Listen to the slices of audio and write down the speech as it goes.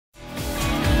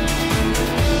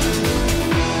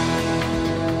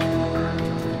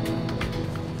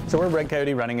So we're Red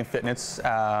Coyote Running and Fitness.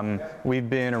 We've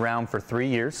been around for 3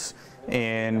 years,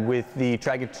 and with the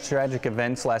tragic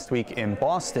events last week in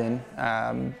Boston,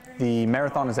 the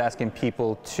marathon is asking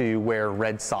people to wear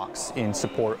red socks in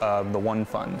support of the One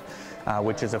Fund,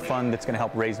 which is a fund that's going to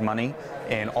help raise money,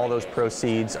 and all those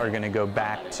proceeds are going to go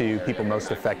back to people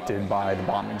most affected by the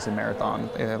bombings in Marathon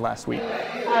last week.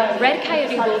 Red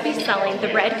Coyote will be selling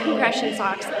the red compression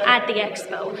socks at the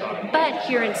expo, but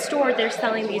here in store they're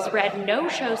selling these red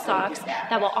no-show socks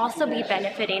that will also be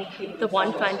benefiting the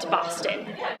One Fund Boston.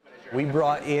 We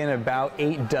brought in about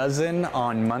 8 dozen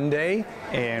on Monday,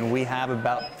 and we have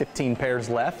about 15 pairs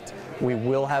left. We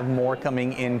will have more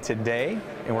coming in today,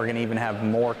 and we're going to even have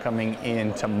more coming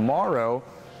in tomorrow.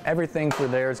 Everything for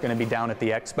there is going to be down at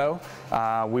the expo.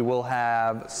 We will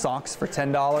have socks for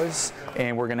 $10,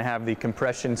 and we're going to have the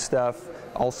compression stuff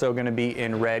also going to be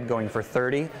in red, going for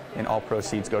 $30, and all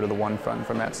proceeds go to the One Fund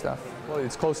from that stuff. Well,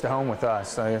 it's close to home with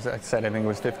us. As I said, I think it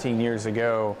was 15 years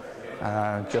ago.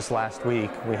 Just last week,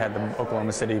 we had the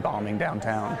Oklahoma City bombing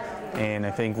downtown, and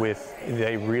I think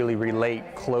they really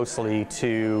relate closely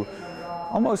to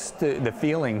almost the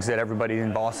feelings that everybody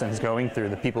in Boston is going through,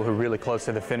 the people who are really close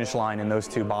to the finish line in those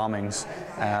 2 bombings.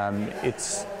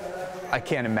 I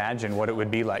can't imagine what it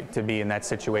would be like to be in that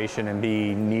situation and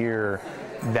be near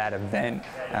that event,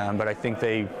 but I think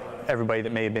everybody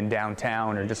that may have been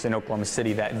downtown or just in Oklahoma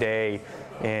City that day,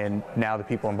 and now the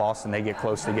people in Boston, they get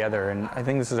close together, and I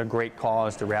think this is a great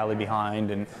cause to rally behind,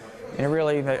 and it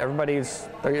really,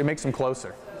 it makes them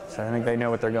closer. So I think they know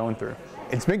what they're going through.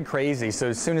 It's been crazy. So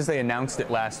as soon as they announced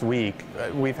it last week,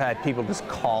 we've had people just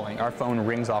calling. Our phone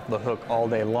rings off the hook all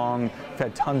day long. We've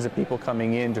had tons of people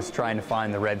coming in just trying to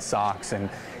find the red socks, and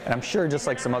I'm sure just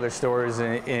like some other stores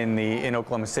in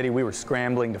Oklahoma City, we were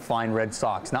scrambling to find red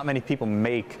socks. Not many people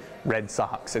make red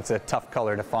socks. It's a tough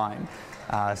color to find.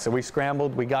 So we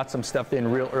scrambled, we got some stuff in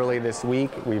real early this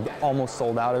week. We've almost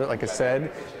sold out of it, like I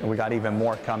said, and we got even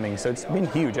more coming. So it's been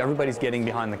huge. Everybody's getting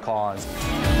behind the cause.